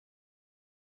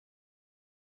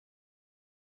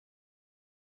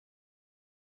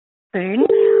soon.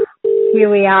 Here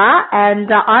we are,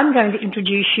 and I'm going to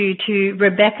introduce you to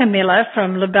Rebecca Miller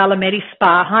from Labella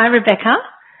Medi-Spa. Hi, Rebecca.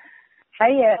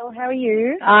 Hey, Elle, how are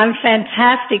you? I'm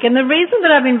fantastic. And the reason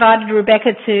that I've invited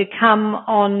Rebecca to come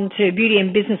on to Beauty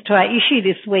and Business to our issue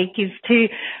this week is to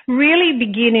really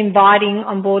begin inviting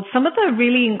on board some of the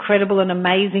really incredible and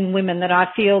amazing women that I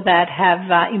feel that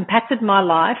have impacted my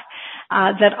life,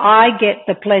 that I get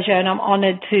the pleasure and I'm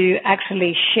honoured to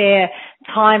actually share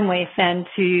time with and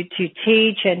to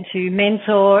teach and to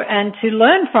mentor and to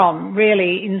learn from,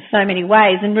 really, in so many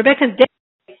ways. And Rebecca's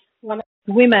definitely one of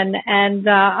the women, and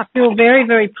I feel very,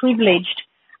 very privileged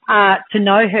to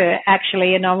know her,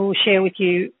 actually, and I will share with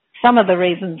you some of the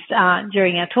reasons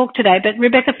during our talk today. But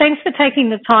Rebecca, thanks for taking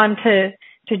the time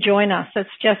to join us. It's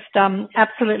just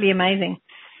absolutely amazing.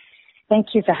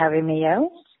 Thank you for having me,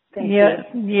 Elle. Thank you.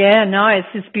 Yeah, no,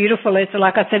 it's just beautiful. It's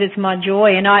like I said, it's my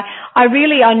joy, and I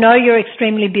know you're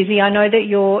extremely busy. I know that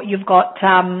you've got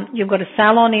a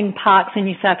salon in Parkes in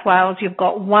New South Wales. You've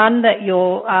got one that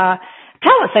you're.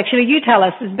 Tell us, actually. You tell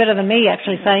us. It's better than me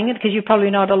actually saying it because you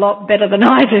probably know it a lot better than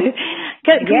I do.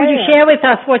 Could you share with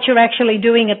us what you're actually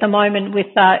doing at the moment with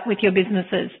your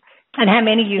businesses and how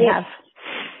many you have?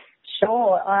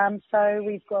 Sure. So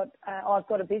I've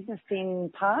got a business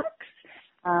in Parkes.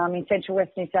 In Central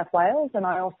West New South Wales, and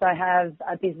I also have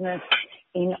a business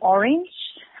in Orange,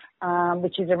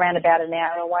 which is around about an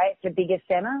hour away. It's a bigger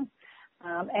centre.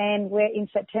 And in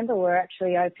September, we're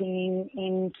actually opening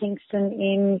in Kingston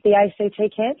in the ACT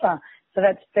Cancer. So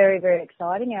that's very, very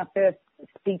exciting, our first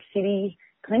big city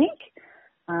clinic.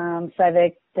 So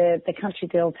the country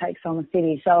girl takes on the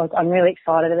city. So I'm really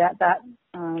excited about that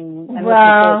and looking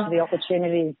forward to the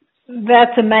opportunities.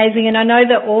 That's amazing. And I know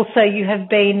that also you have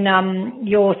been,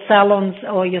 your salon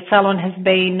has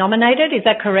been nominated. Is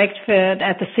that correct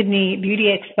at the Sydney Beauty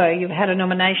Expo? You've had a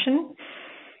nomination?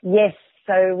 Yes.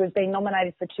 So we've been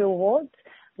nominated for 2 awards.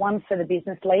 One for the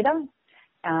business leader,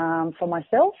 for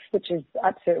myself, which is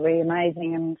absolutely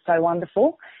amazing and so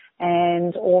wonderful.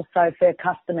 And also for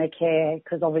customer care,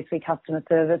 because obviously customer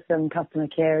service and customer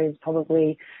care is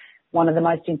probably one of the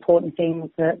most important things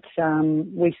that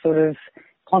we sort of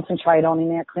concentrate on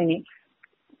in our clinics.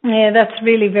 Yeah, that's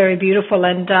really very beautiful,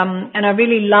 and I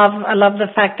really love the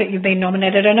fact that you've been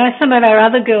nominated. I know some of our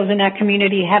other girls in our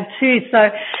community have too, so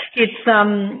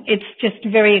it's just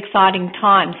very exciting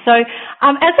time. So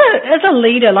as a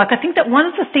leader, like, I think that one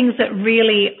of the things that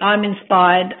really I'm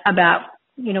inspired about,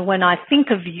 you know, when I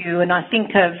think of you and I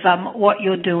think of what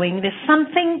you're doing, there's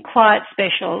something quite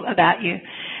special about you.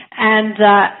 And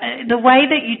the way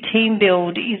that you team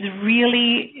build is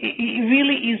really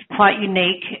is quite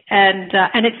unique, and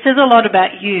it says a lot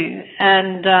about you.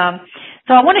 And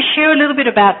so I want to share a little bit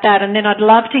about that, and then I'd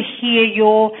love to hear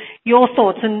your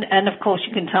thoughts. And of course,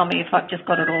 you can tell me if I've just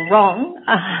got it all wrong.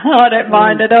 I don't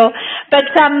mind at all. But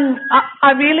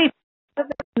I really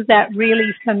that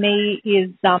really for me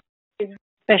is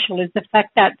special is the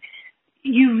fact that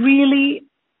you really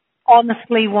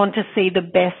honestly want to see the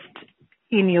best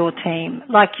in your team.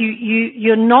 Like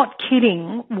you're not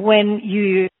kidding when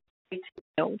you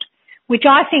build, which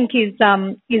I think is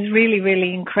really,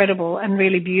 really incredible and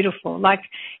really beautiful. Like,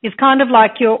 it's kind of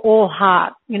like you're all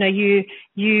heart. You know,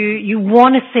 you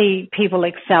want to see people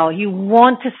excel. You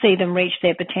want to see them reach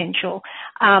their potential.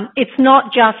 It's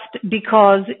not just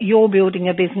because you're building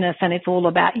a business and it's all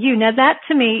about you. Now that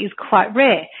to me is quite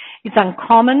rare. It's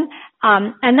uncommon.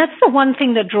 And that's the one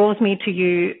thing that draws me to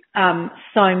you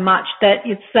so much, that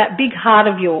it's that big heart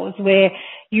of yours where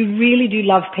you really do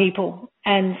love people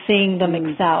and seeing them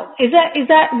excel. Is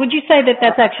that, would you say that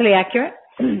that's actually accurate?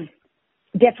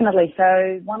 Definitely.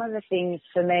 So one of the things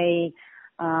for me,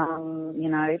 you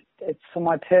know, it's for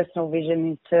my personal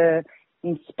vision is to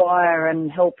inspire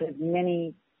and help as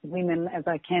many women as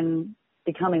I can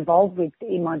become involved with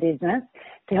in my business,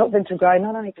 to help them to grow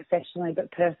not only professionally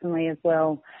but personally as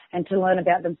well, and to learn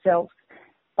about themselves.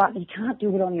 But you can't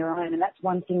do it on your own, and that's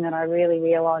one thing that I really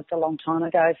realised a long time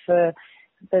ago. For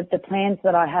the plans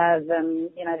that I have, and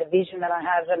you know, the vision that I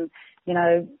have, and you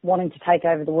know, wanting to take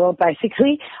over the world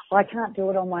basically, I can't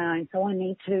do it on my own. So I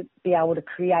need to be able to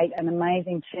create an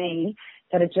amazing team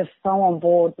that are just so on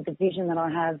board with the vision that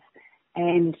I have,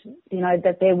 and you know,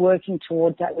 that they're working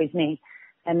towards that with me.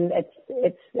 And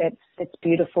it's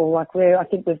beautiful. Like I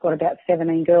think we've got about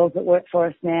 17 girls that work for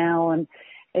us now, and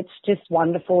it's just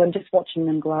wonderful. And just watching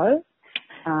them grow.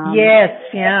 Yes,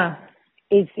 yeah.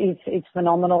 It's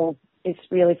phenomenal. It's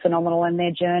really phenomenal, and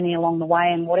their journey along the way,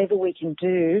 and whatever we can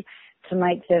do to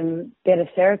make them better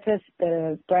therapists,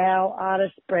 better brow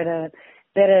artists, better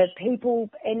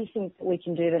people, anything that we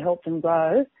can do to help them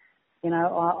grow. You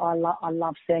know, I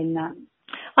love seeing that.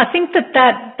 I think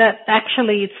that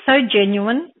actually it's so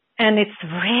genuine and it's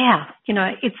rare. You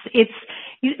know, it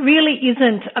really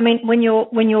isn't. I mean, when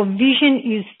your vision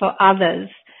is for others,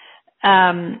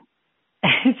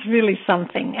 it's really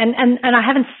something. And I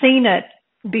haven't seen it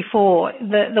before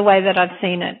the way that I've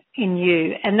seen it in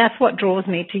you, and that's what draws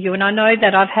me to you. And I know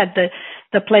that I've had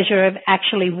the pleasure of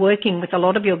actually working with a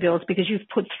lot of your girls, because you've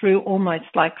put through almost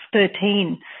like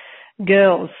 13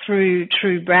 girls through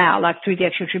True Brow, like through the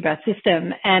actual True Brow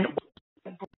system, and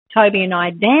Toby and I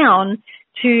down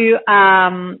to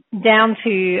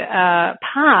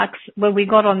Parkes, where we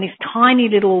got on this tiny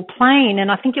little plane,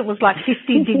 and I think it was like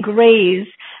 50 degrees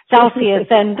Celsius,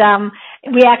 and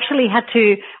we actually had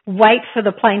to wait for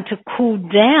the plane to cool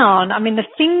down. I mean,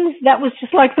 that was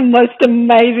just like the most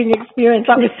amazing experience.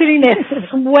 I was sitting there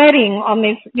sweating on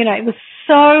this, you know, it was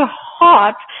so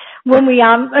hot when we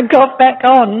got back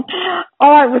on.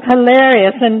 Oh, it was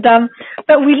hilarious. And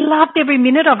but we loved every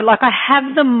minute of it. Like, I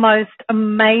have the most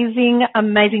amazing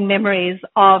memories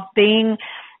of being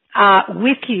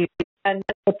with you and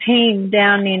the team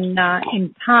down in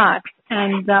Parkes.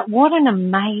 And what an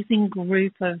amazing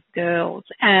group of girls,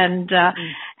 and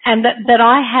that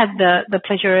I had the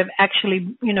pleasure of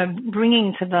actually, you know,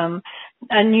 bringing to them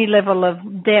a new level of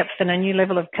depth and a new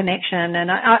level of connection. And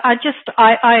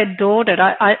I adored it.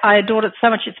 I adored it so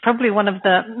much. It's probably one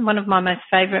of my most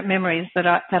favourite memories that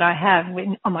I have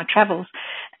on my travels.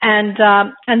 And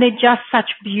they're just such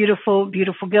beautiful,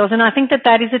 beautiful girls. And I think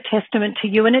that is a testament to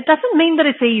you. And it doesn't mean that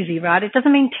it's easy, right? It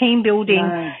doesn't mean team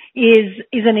building is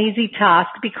an easy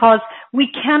task, because we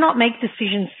cannot make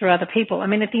decisions for other people. I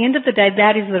mean, at the end of the day,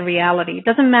 that is the reality. It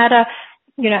doesn't matter,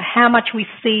 you know, how much we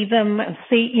see them and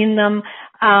see in them.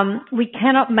 We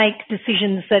cannot make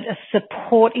decisions that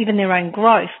support even their own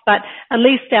growth. But at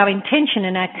least our intention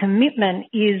and our commitment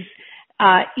is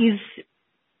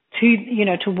to, you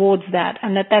know, towards that,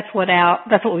 and that's what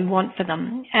we want for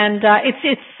them. And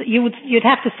you'd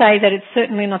have to say that it's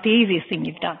certainly not the easiest thing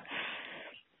you've done.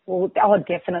 Well,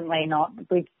 definitely not.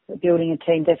 Building a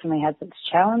team definitely has its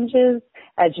challenges.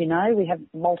 As you know, we have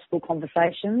multiple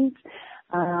conversations.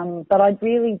 But I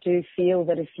really do feel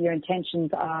that if your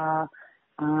intentions are,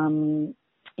 you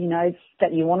know,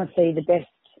 that you want to see the best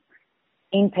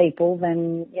in people,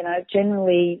 then, you know,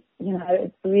 generally, you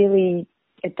know,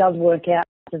 it does work out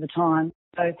at the time.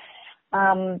 So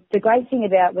the great thing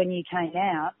about when you came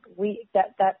out,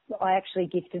 that I actually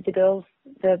gifted the girls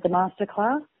the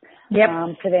masterclass. Yep.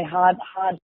 For their hard.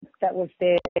 That was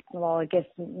their, well, I guess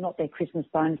not their Christmas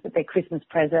bonus, but their Christmas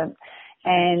present.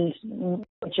 And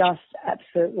just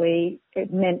absolutely,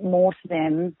 it meant more to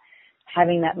them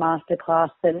having that masterclass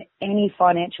than any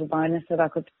financial bonus that I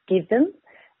could give them.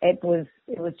 It was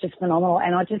just phenomenal.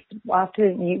 And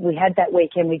after we had that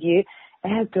weekend with you,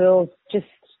 our girls just,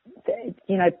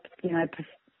 you know,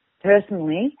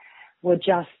 personally were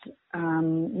just, you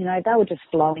know, they were just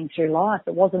flowing through life.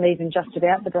 It wasn't even just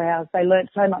about the brows. They learnt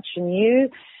so much from you.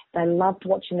 They loved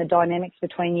watching the dynamics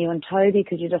between you and Toby,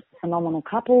 because you're just a phenomenal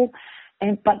couple.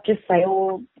 But just they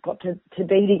all got to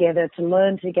be together, to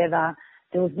learn together.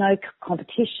 There was no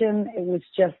competition. It was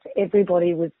just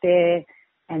everybody was there,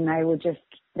 and they were just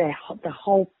the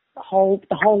whole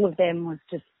of them was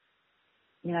just,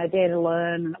 you know, there to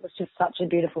learn, and it was just such a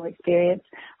beautiful experience.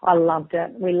 I loved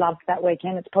it. We loved that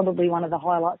weekend. It's probably one of the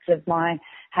highlights of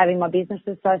having my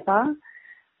businesses so far.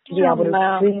 To be able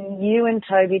to bring you and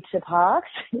Toby to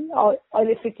Parkes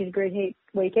over 50-degree heat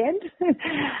weekend.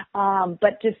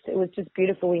 But it was just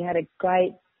beautiful. We had a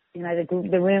great, you know,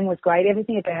 the room was great.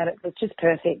 Everything about it was just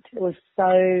perfect. It was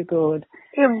so good.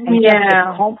 And just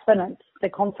the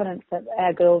confidence that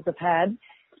our girls have had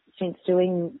since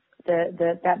doing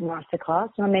that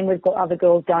masterclass. I mean, we've got other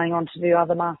girls going on to do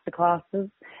other masterclasses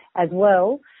as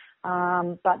well.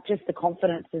 But just the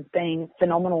confidence has been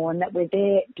phenomenal, and that we're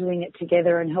there doing it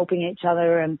together and helping each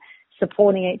other and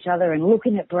supporting each other and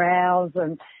looking at brows,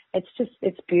 and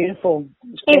it's beautiful.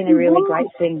 It's been a really great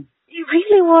thing. It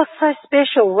really was so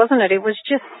special, wasn't it? It was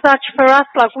just such, for us,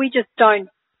 like, we just don't,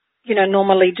 you know,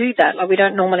 normally do that. Like, we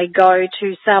don't normally go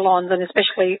to salons, and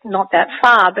especially not that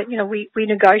far, but, you know, we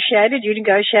negotiated, you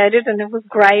negotiated, and it was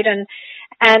great, and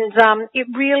it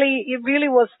really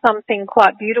was something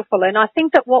quite beautiful. And I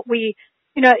think that what we,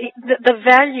 you know, the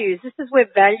values, this is where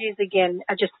values again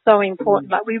are just so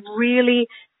important. Like, we really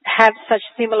have such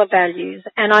similar values.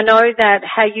 And I know that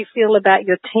how you feel about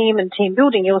your team and team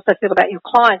building, you also feel about your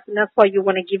clients, and that's why you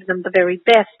want to give them the very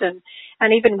best. And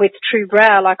even with True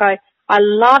Brow, like, I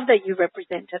love that you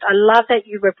represent it. I love that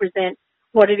you represent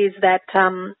what it is that,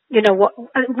 what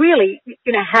really,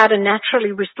 how to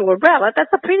naturally restore a brow. Like,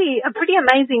 that's a pretty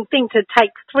amazing thing to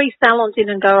take 3 salons in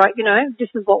and go, right, this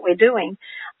is what we're doing.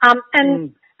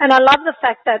 And I love the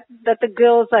fact that the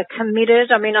girls are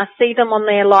committed. I mean, I see them on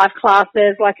their live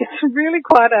classes. Like, it's really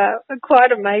quite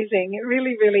amazing. It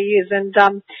really, really is. And,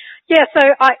 so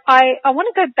I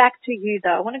want to go back to you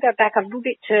though. I want to go back a little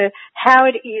bit to how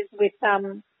it is with,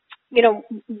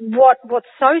 what's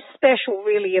so special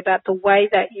really about the way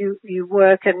that you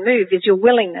work and move is your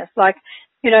willingness. Like,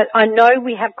 I know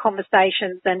we have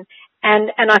conversations and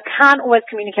I can't always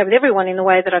communicate with everyone in the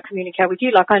way that I communicate with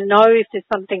you. Like, I know if there's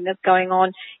something that's going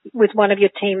on with one of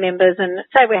your team members and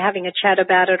say we're having a chat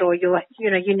about it or you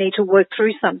need to work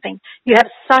through something, you have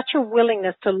such a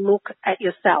willingness to look at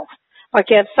yourself. Like,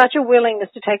 you have such a willingness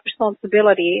to take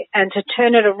responsibility and to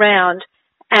turn it around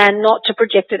and not to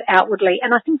project it outwardly.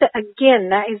 And I think that, again,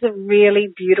 that is a really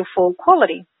beautiful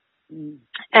quality.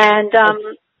 And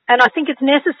I think it's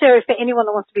necessary for anyone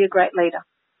that wants to be a great leader.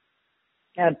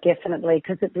 Yeah, definitely,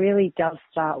 because it really does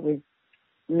start with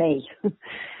me.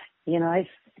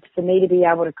 For me to be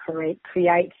able to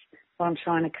create what I'm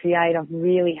trying to create, I've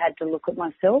really had to look at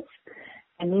myself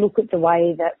and look at the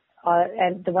way that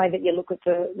you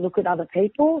look at other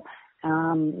people.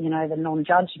 The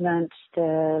non-judgment,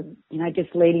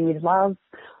 just leading with love.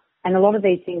 And a lot of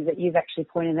these things that you've actually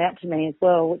pointed out to me as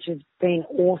well, which has been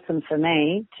awesome for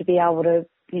me to be able to,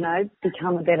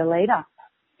 become a better leader.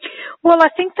 Well, I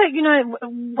think that,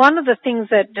 one of the things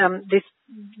that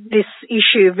this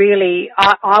issue really,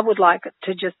 I would like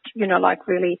to just,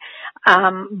 really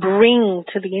bring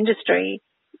to the industry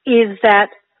is that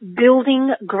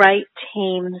building great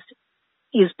teams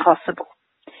is possible.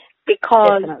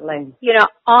 Because, definitely.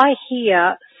 I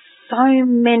hear so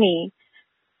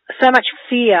much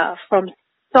fear from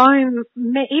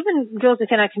even girls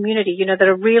within our community, that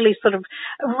are really sort of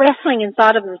wrestling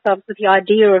inside of themselves with the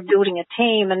idea of building a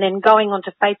team and then going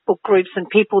onto Facebook groups and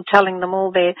people telling them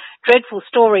all their dreadful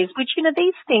stories, which,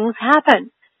 these things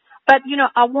happen. But,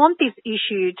 I want this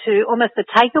issue to, almost the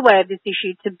takeaway of this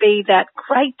issue to be that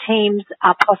great teams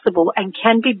are possible and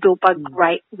can be built by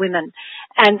great women.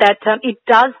 And that it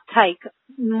does take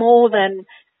more than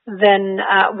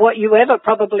what you ever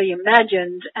probably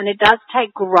imagined, and it does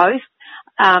take growth.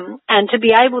 And to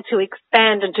be able to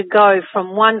expand and to go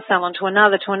from one salon to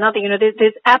another,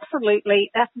 there's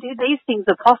absolutely, these things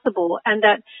are possible, and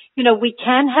that, we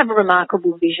can have a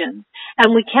remarkable vision,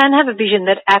 and we can have a vision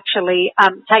that actually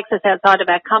takes us outside of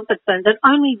our comfort zones, and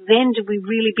only then do we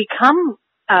really become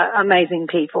amazing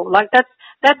people. Like, that's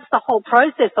the whole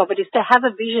process of it, is to have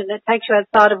a vision that takes you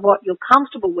outside of what you're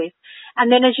comfortable with.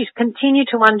 And then as you continue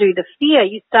to undo the fear,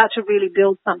 you start to really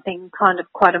build something kind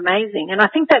of quite amazing. And I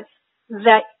think that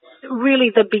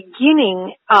really the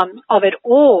beginning of it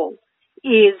all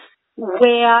is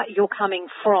where you're coming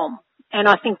from. And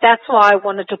I think that's why I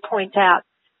wanted to point out,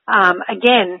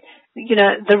 again,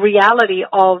 the reality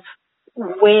of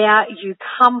where you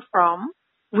come from,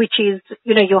 which is,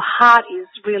 your heart is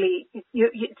really,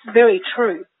 it's very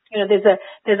true.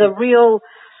 There's a real,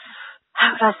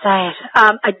 how would I say it,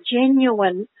 a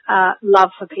genuine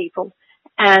love for people.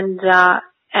 And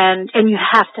you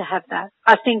have to have that.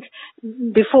 I think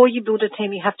before you build a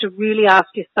team, you have to really ask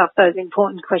yourself those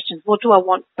important questions. What do I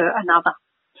want for another?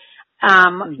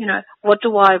 What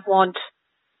do I want?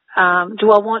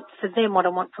 Do I want for them what I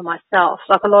want for myself?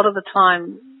 Like, a lot of the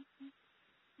time,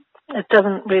 it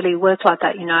doesn't really work like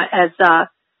that. As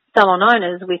salon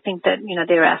owners, we think that,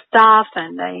 they're our staff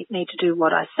and they need to do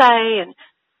what I say,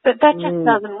 but that just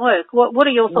doesn't work. What are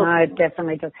your thoughts? No, it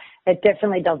definitely does. It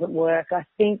definitely doesn't work. I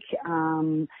think,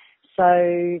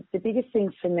 so the biggest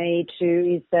thing for me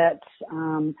too is that,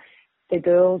 the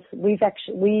girls,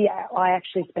 I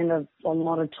actually spend a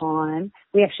lot of time.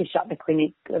 We actually shut the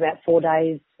clinic about 4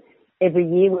 days every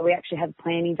year, where we actually have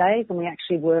planning days, and we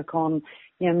actually work on,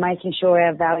 making sure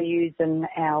our values and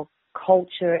our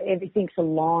culture, everything's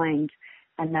aligned,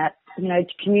 and that,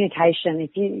 communication is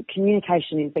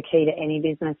the key to any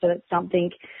business. So it's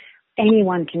something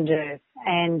anyone can do,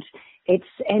 and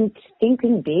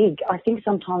thinking big. I think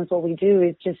sometimes what we do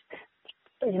is just,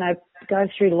 go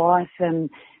through life and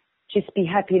just be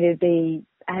happy to be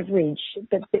average,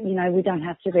 but we don't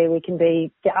have to be. We can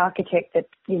be the architect that,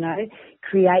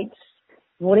 creates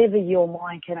whatever your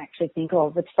mind can actually think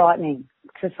of. It's frightening,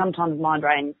 because sometimes my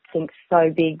brain thinks so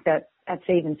big that that's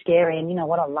even scary. And you know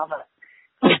what? I love it.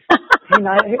 Who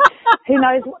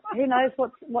knows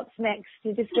what's next?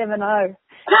 You just never know.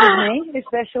 With me,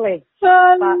 especially.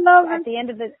 At the end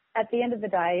of the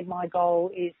day, my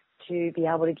goal is to be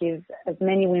able to give as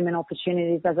many women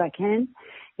opportunities as I can.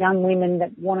 Young women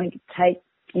that want to take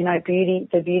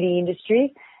the beauty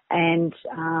industry. And,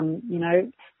 our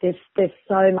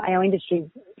industry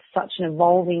is such an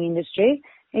evolving industry.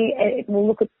 We'll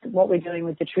look at what we're doing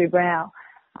with the True Brow.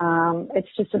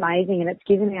 It's just amazing, and it's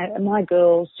giving my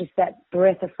girls just that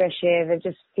breath of fresh air. They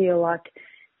just feel like,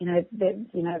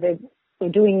 we're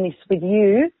doing this with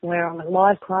you. We're on the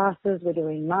live classes, we're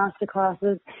doing master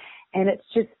classes, and it's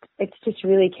just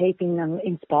really keeping them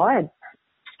inspired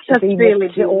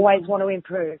to always want to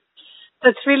improve.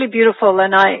 It's really beautiful,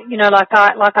 and like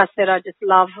I said, I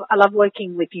love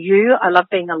working with you. I love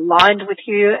being aligned with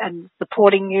you and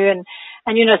supporting you, and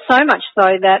so much so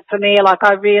that for me, like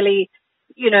I really,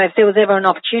 if there was ever an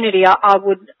opportunity, I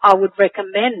would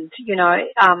recommend,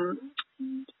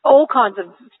 all kinds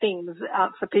of things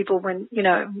for people when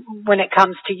it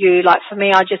comes to you. Like for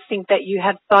me, I just think that you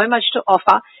have so much to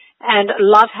offer, and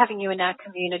love having you in our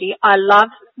community. I love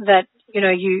that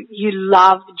you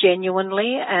love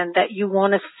genuinely, and that you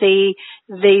want to see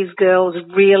these girls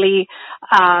really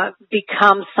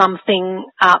become something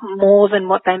more than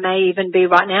what they may even be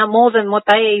right now, more than what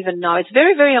they even know. It's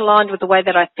very, very aligned with the way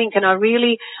that I think, and I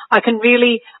can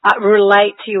really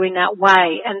relate to you in that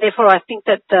way. And therefore, I think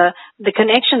that the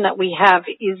connection that we have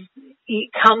it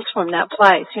comes from that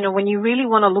place. When you really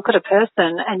want to look at a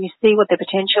person and you see what their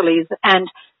potential is, and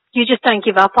you just don't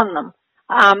give up on them.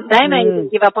 They may even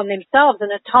give up on themselves,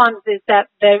 and at times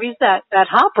there is that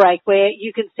heartbreak where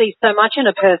you can see so much in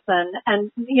a person,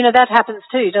 and that happens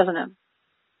too, doesn't it?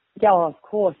 Yeah, of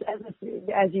course.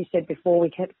 As you said before, we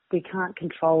can't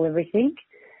control everything,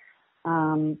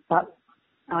 but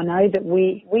I know that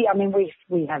we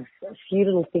have a few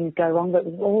little things go wrong, but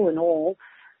all in all,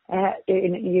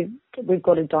 we've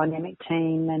got a dynamic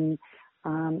team,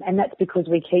 and that's because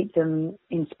we keep them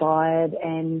inspired,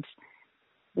 and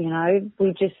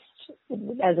we just,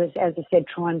 as I said,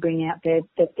 try and bring out their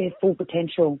full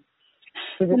potential.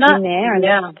 Because it's in there, and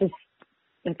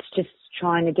it's just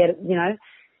trying to get it.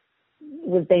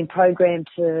 We've been programmed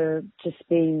to just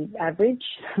be average,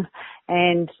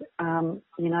 and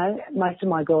most of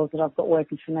my girls that I've got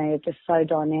working for me are just so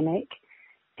dynamic,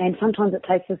 and sometimes it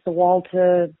takes us a while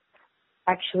to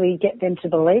actually get them to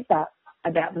believe that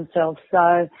about themselves.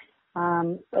 So.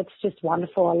 It's just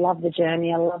wonderful. I love the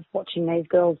journey. I love watching these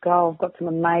girls go. I've got some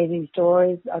amazing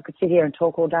stories. I could sit here and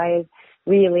talk all day,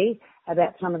 really,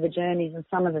 about some of the journeys and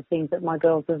some of the things that my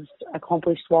girls have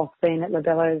accomplished whilst being at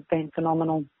Labella has been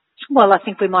phenomenal. Well, I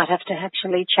think we might have to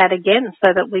actually chat again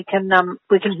so that we can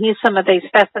hear some of these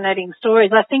fascinating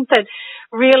stories. I think that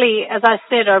really, as I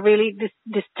said,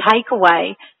 this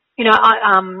takeaway,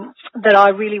 that I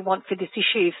really want for this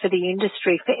issue, for the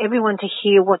industry, for everyone to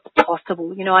hear what's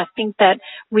possible. I think that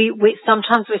we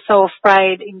sometimes we're so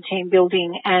afraid in team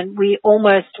building, and we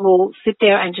almost will sit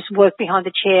there and just work behind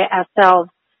the chair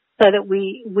ourselves, so that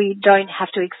we don't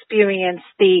have to experience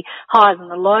the highs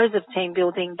and the lows of team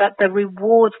building, but the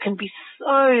rewards can be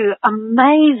so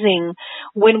amazing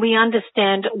when we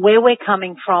understand where we're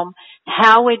coming from,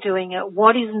 how we're doing it,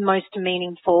 what is most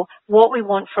meaningful, what we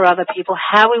want for other people,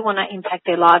 how we want to impact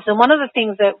their lives. And one of the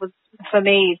things that was, for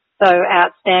me, so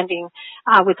outstanding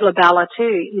with Labella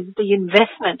too is the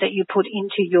investment that you put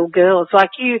into your girls.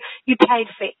 Like you paid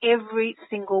for every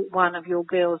single one of your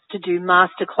girls to do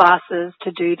master classes,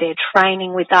 to do their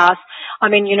training with us. I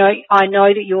mean, I know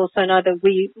that you also know that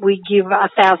we give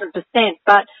 1,000%,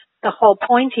 but the whole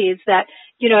point is that,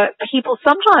 people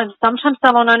sometimes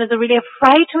salon owners are really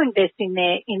afraid to invest in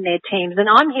their teams. And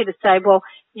I'm here to say, well,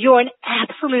 you're an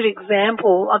absolute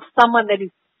example of someone that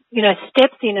is,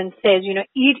 steps in and says,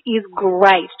 it is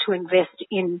great to invest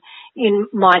in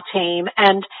my team.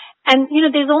 And,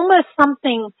 there's almost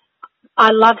something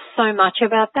I love so much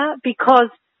about that, because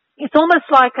it's almost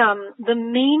like, the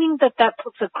meaning that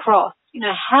puts across,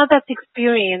 how that's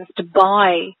experienced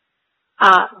by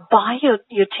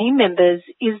your team members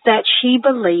is that she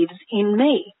believes in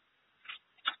me.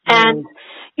 And,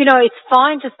 it's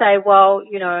fine to say, well,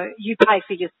 you pay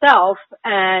for yourself,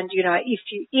 and,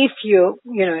 if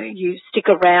you stick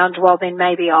around, well, then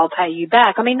maybe I'll pay you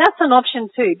back. I mean, that's an option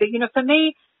too. But, for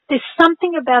me, there's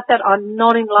something about that I'm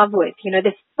not in love with.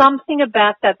 There's something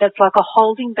about that that's like a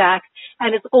holding back,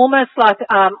 and it's almost like,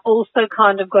 also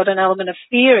kind of got an element of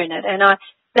fear in it. And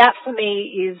that for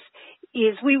me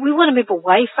is we want to move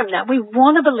away from that. We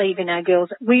want to believe in our girls.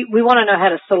 We want to know how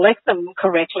to select them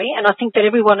correctly. And I think that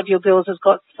every one of your girls has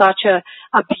got such a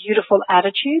beautiful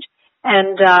attitude,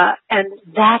 and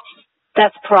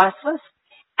that's priceless.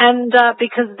 And,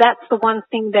 because that's the one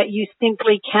thing that you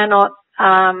simply cannot,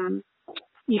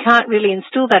 you can't really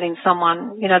instill that in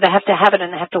someone. They have to have it,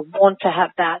 and they have to want to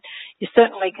have that. You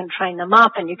certainly can train them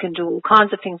up, and you can do all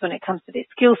kinds of things when it comes to their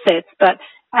skill sets, but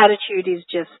attitude is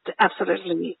just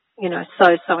absolutely,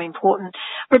 so important.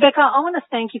 Rebecca, I want to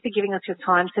thank you for giving us your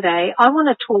time today. I want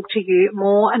to talk to you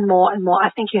more and more and more. I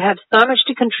think you have so much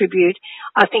to contribute.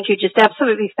 I think you're just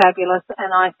absolutely fabulous.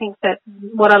 And I think that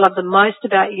what I love the most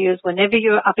about you is whenever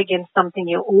you're up against something,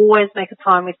 you always make a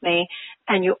time with me,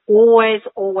 and you're always,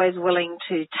 always willing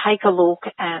to take a look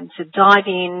and to dive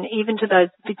in, even to those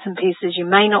bits and pieces you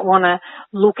may not want to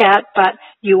look at, but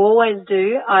you always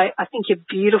do. I think you're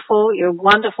beautiful. You're a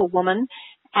wonderful woman.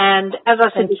 And as I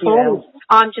said before,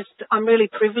 I'm really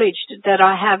privileged that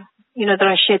I have, that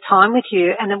I share time with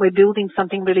you, and that we're building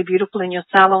something really beautiful in your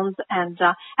salons, and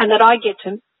that I get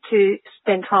to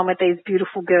spend time with these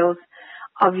beautiful girls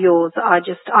of yours.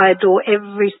 I adore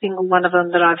every single one of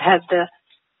them that I've had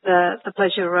the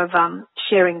pleasure of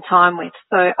sharing time with.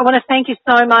 So I want to thank you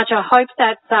so much. I hope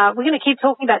that we're going to keep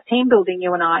talking about team building,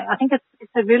 you and I. I think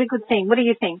it's a really good thing. What do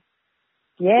you think?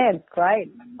 Yeah,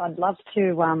 great. I'd love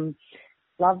to.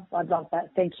 I'd love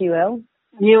that. Thank you, Elle.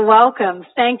 You're welcome.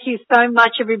 Thank you so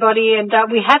much, everybody. And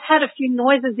we have had a few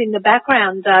noises in the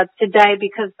background today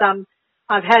because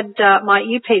I've had my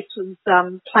earpiece was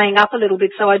playing up a little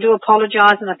bit, so I do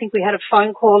apologise. And I think we had a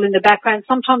phone call in the background.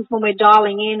 Sometimes when we're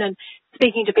dialing in and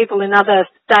speaking to people in other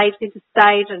states,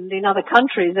 interstate, and in other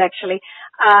countries, actually,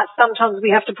 sometimes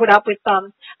we have to put up with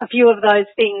a few of those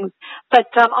things. But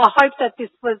I hope that this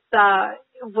was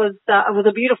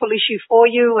a beautiful issue for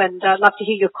you, and I'd love to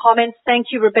hear your comments. Thank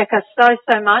you, Rebecca,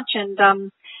 so much,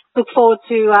 and look forward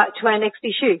to our next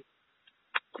issue.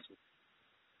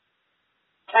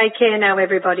 Take care now,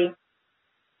 everybody.